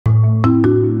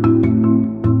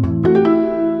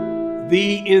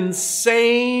The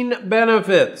insane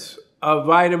benefits of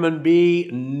vitamin B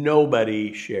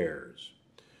nobody shares.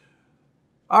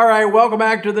 All right, welcome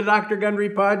back to the Dr. Gundry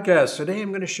podcast. Today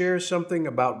I'm going to share something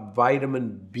about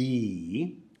vitamin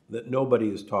B that nobody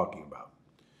is talking about.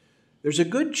 There's a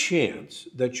good chance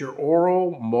that your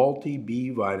oral multi-B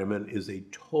vitamin is a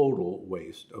total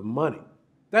waste of money.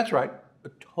 That's right, a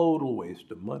total waste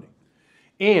of money.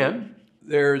 And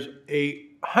there's a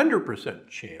 100%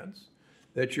 chance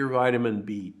that your vitamin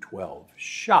B12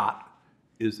 shot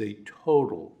is a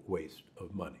total waste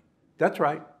of money. That's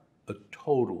right, a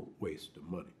total waste of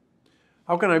money.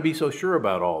 How can I be so sure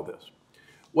about all this?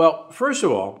 Well, first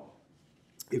of all,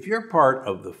 if you're part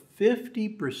of the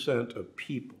 50% of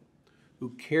people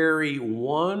who carry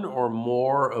one or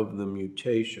more of the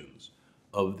mutations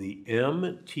of the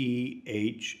MTHFR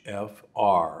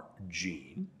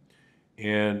gene,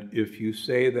 and if you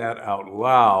say that out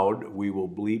loud, we will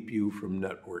bleep you from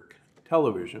network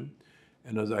television.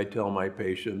 And as I tell my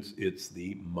patients, it's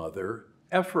the mother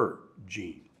effer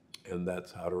gene, and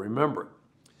that's how to remember it.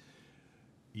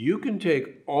 You can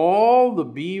take all the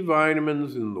B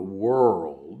vitamins in the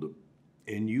world,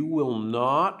 and you will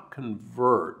not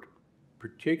convert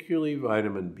particularly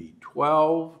vitamin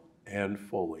B12 and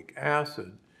folic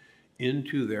acid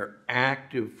into their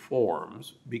active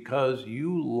forms because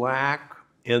you lack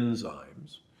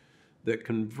enzymes that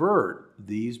convert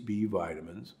these B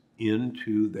vitamins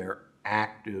into their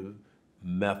active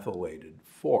methylated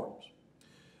forms.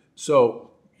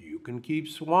 So you can keep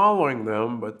swallowing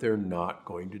them, but they're not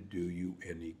going to do you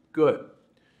any good.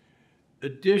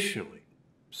 Additionally,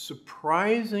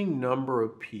 surprising number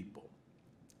of people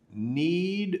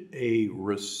need a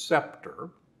receptor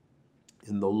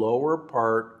in the lower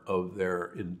part of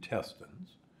their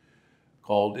intestines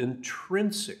called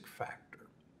intrinsic factor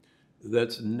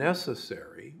that's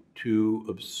necessary to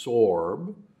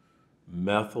absorb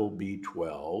methyl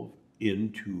B12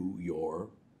 into your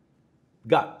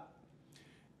gut.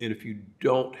 And if you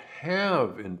don't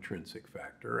have intrinsic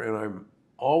factor, and I'm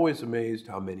always amazed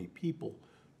how many people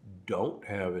don't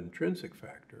have intrinsic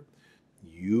factor,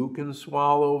 you can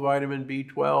swallow vitamin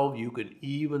B12. You can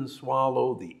even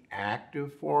swallow the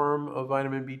active form of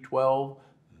vitamin B12,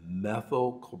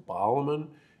 methylcobalamin,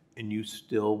 and you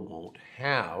still won't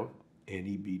have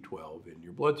any B12 in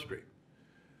your bloodstream.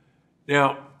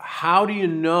 Now, how do you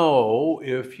know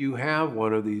if you have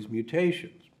one of these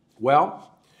mutations?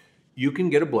 Well, you can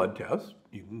get a blood test.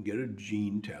 You can get a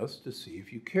gene test to see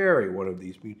if you carry one of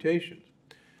these mutations.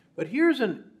 But here's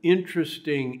an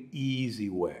interesting, easy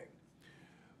way.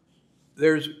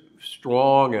 There's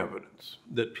strong evidence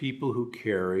that people who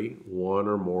carry one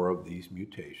or more of these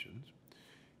mutations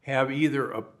have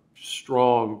either a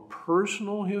strong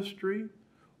personal history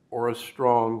or a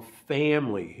strong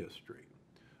family history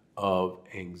of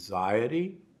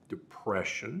anxiety,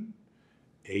 depression,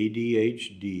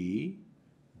 ADHD,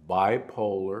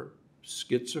 bipolar,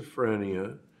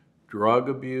 schizophrenia, drug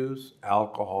abuse,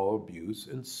 alcohol abuse,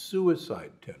 and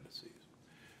suicide tendencies.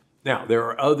 Now, there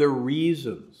are other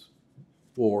reasons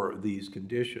for these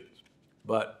conditions.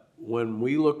 But when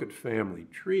we look at family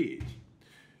trees,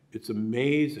 it's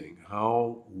amazing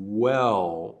how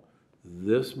well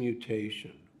this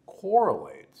mutation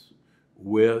correlates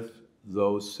with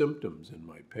those symptoms in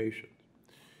my patients.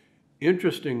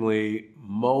 Interestingly,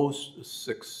 most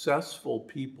successful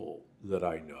people that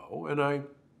I know, and I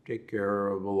take care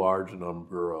of a large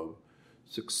number of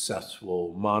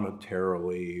successful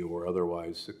monetarily or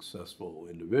otherwise successful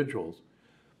individuals,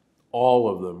 all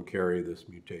of them carry this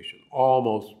mutation,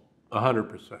 almost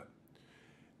 100%.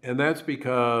 And that's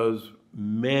because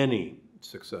many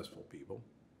successful people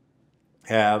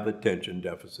have attention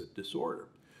deficit disorder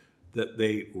that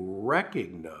they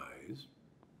recognize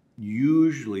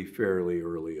usually fairly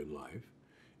early in life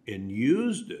and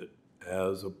used it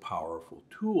as a powerful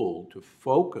tool to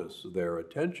focus their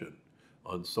attention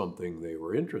on something they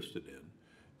were interested in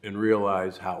and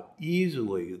realize how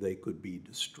easily they could be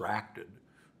distracted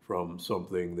from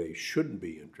something they shouldn't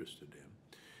be interested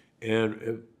in,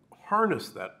 and harness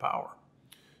that power.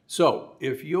 So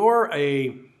if you're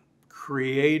a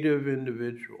creative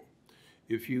individual,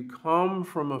 if you come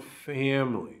from a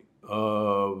family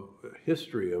of a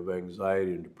history of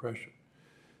anxiety and depression,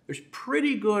 there's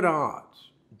pretty good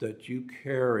odds that you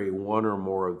carry one or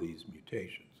more of these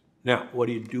mutations. Now, what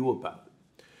do you do about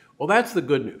it? Well, that's the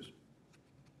good news.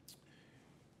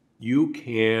 You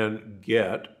can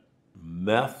get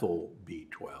methyl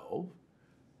B12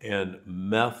 and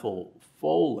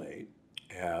methylfolate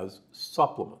as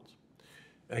supplements.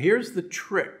 Now here's the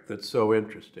trick that's so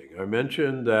interesting. I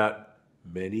mentioned that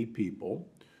many people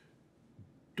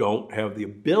don't have the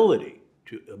ability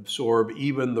to absorb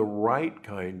even the right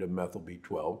kind of methyl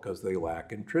B12 because they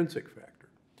lack intrinsic factor.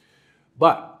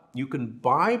 But you can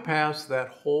bypass that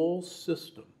whole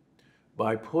system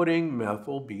by putting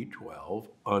methyl B12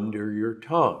 under your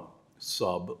tongue,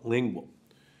 sublingual.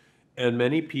 And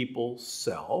many people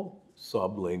sell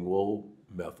sublingual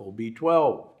methyl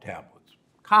B12 tablets.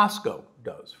 Costco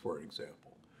does, for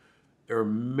example. There are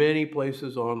many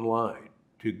places online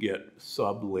to get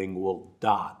sublingual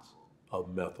dots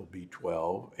of methyl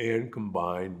B12 and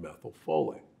combined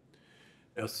methylfolate.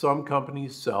 Now, some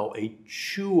companies sell a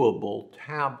chewable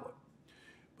tablet,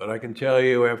 but I can tell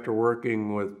you after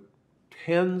working with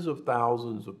tens of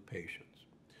thousands of patients,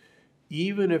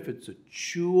 even if it's a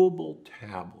chewable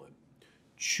tablet,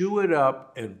 chew it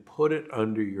up and put it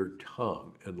under your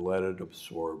tongue and let it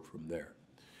absorb from there.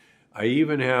 I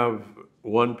even have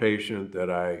one patient that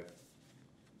I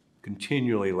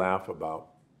continually laugh about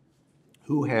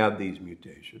who had these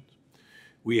mutations.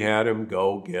 We had him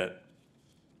go get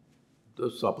the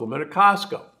supplement at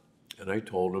Costco, and I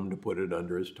told him to put it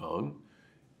under his tongue,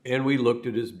 and we looked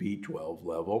at his B12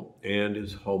 level and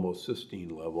his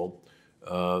homocysteine level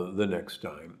the next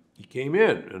time he came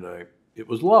in, and it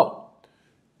was low,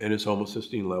 and his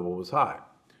homocysteine level was high.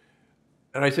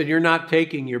 And I said, "You're not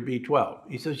taking your B12."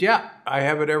 He says, "Yeah, I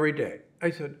have it every day."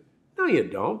 I said, "No, you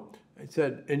don't." I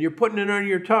said, "And you're putting it under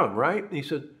your tongue, right?" And he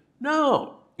said,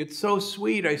 "No, it's so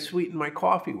sweet, I sweeten my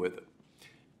coffee with it."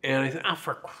 And I said,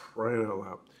 for crying out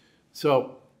loud.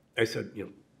 So I said,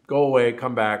 go away,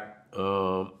 come back,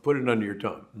 put it under your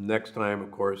tongue. Next time,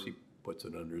 of course, he puts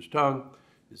it under his tongue.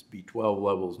 His B12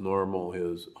 level is normal.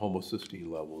 His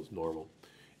homocysteine level is normal.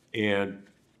 And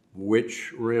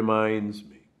which reminds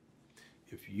me,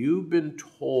 if you've been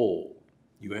told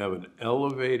you have an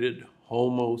elevated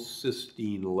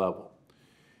homocysteine level,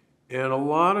 and a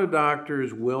lot of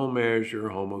doctors will measure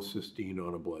homocysteine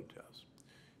on a blood test.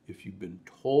 If you've been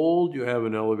told you have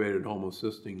an elevated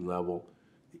homocysteine level,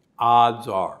 the odds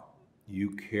are you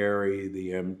carry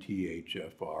the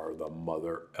MTHFR, the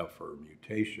mother effer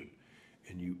mutation,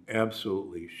 and you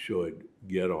absolutely should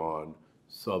get on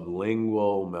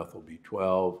sublingual methyl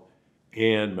B12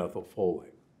 and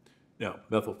methylfolate. Now,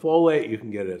 methylfolate, you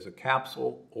can get it as a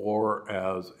capsule or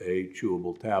as a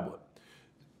chewable tablet.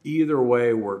 Either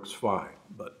way works fine,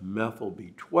 but methyl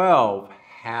B12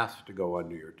 has to go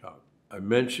under your tongue. I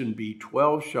mentioned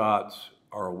B12 shots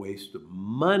are a waste of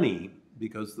money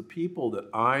because the people that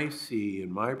I see in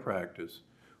my practice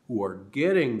who are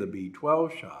getting the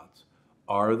B12 shots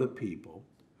are the people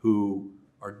who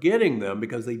are getting them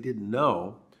because they didn't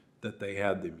know that they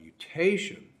had the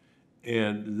mutation,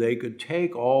 and they could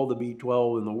take all the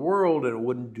B12 in the world and it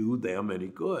wouldn't do them any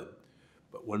good.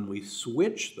 But when we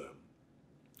switch them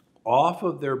off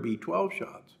of their B12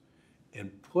 shots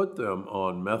and put them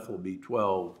on methyl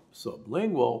B12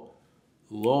 sublingual,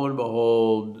 lo and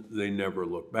behold, they never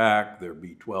look back. Their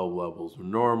B12 levels are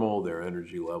normal, their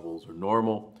energy levels are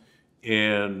normal,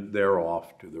 and they're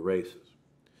off to the races.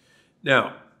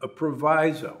 Now, a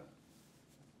proviso.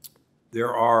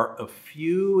 There are a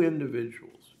few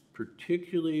individuals,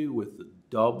 particularly with the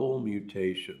double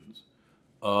mutations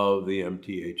of the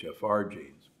MTHFR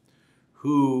genes,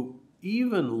 who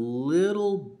even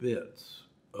little bits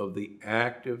of the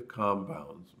active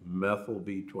compounds, methyl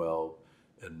B12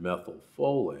 and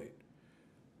methylfolate,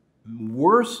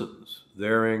 worsens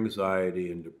their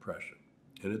anxiety and depression.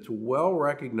 And it's a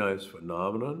well-recognized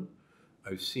phenomenon.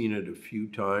 I've seen it a few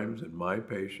times in my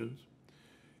patients.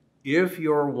 If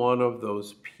you're one of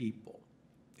those people,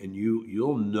 and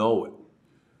you'll know it,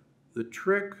 the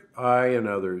trick I and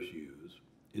others use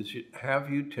is have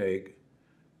you take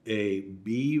a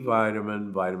B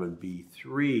vitamin, vitamin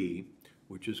B3,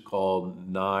 which is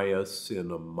called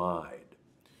niacinamide.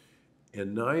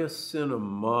 And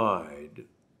niacinamide,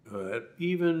 at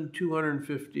even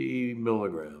 250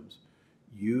 milligrams,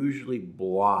 usually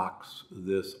blocks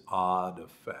this odd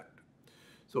effect.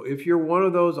 So if you're one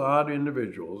of those odd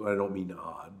individuals, I don't mean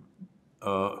odd,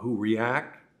 who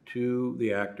react to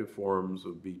the active forms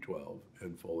of B12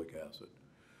 and folic acid,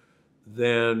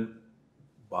 then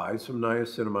buy some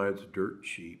niacinamide's dirt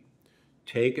cheap,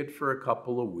 take it for a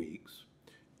couple of weeks,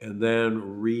 and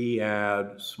then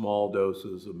re-add small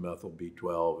doses of methyl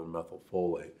B12 and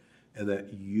methylfolate, and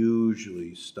that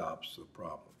usually stops the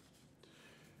problem.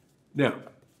 Now,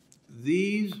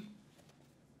 these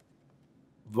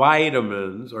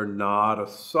vitamins are not a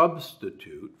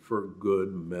substitute for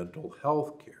good mental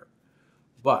health care,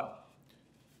 but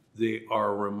they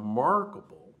are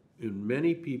remarkable in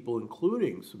many people,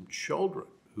 including some children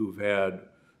who've had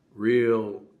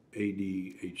real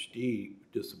ADHD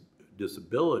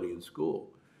disability in school,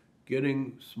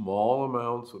 getting small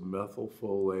amounts of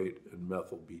methylfolate and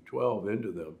methyl B12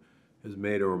 into them has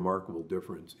made a remarkable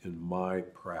difference in my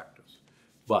practice.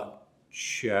 But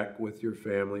check with your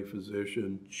family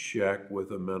physician, check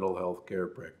with a mental health care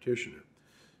practitioner.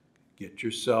 Get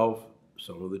yourself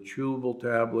some of the chewable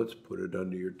tablets, put it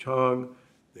under your tongue.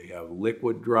 They have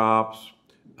liquid drops.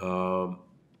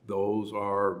 Those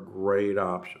are great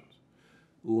options.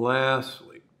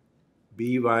 Lastly,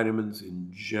 B vitamins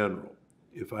in general.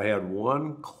 If I had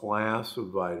one class of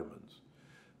vitamins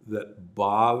that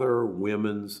bother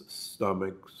women's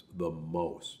stomachs the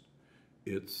most,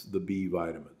 it's the B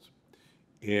vitamins.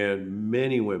 And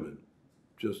many women,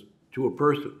 just to a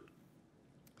person,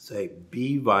 say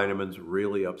B vitamins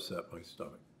really upset my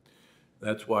stomach.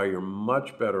 That's why you're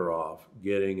much better off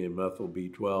getting a methyl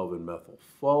B12 and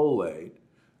methylfolate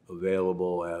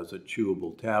available as a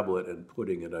chewable tablet and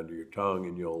putting it under your tongue,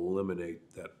 and you'll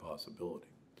eliminate that possibility.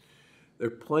 There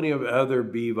are plenty of other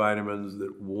B vitamins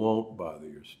that won't bother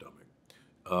your stomach.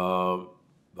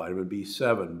 Vitamin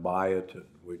B7, biotin,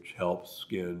 which helps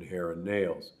skin, hair, and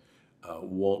nails,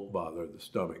 won't bother the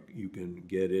stomach. You can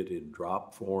get it in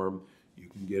drop form. You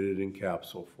can get it in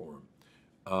capsule form.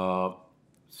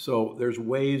 So there's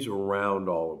ways around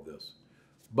all of this.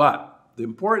 But the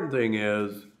important thing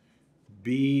is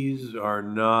Bs are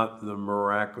not the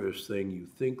miraculous thing you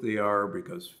think they are,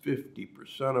 because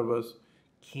 50% of us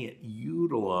can't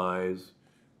utilize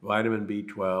vitamin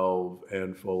B12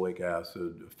 and folic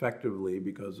acid effectively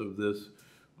because of this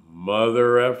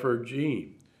mother effer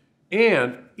gene.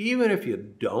 And even if you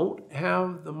don't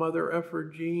have the mother effer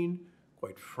gene,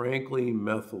 quite frankly,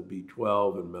 methyl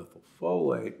B12 and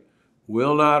methylfolate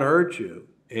will not hurt you,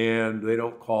 and they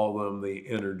don't call them the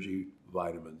energy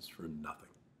vitamins for nothing.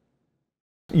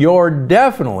 You're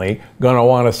definitely going to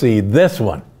want to see this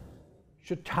one.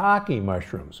 Shiitake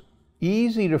mushrooms.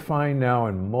 Easy to find now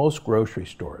in most grocery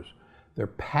stores. They're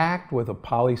packed with a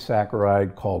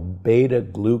polysaccharide called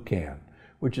beta-glucan,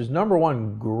 which is number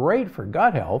one, great for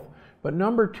gut health, but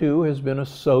number two, has been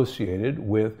associated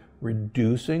with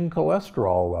reducing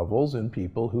cholesterol levels in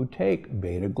people who take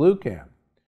beta-glucan.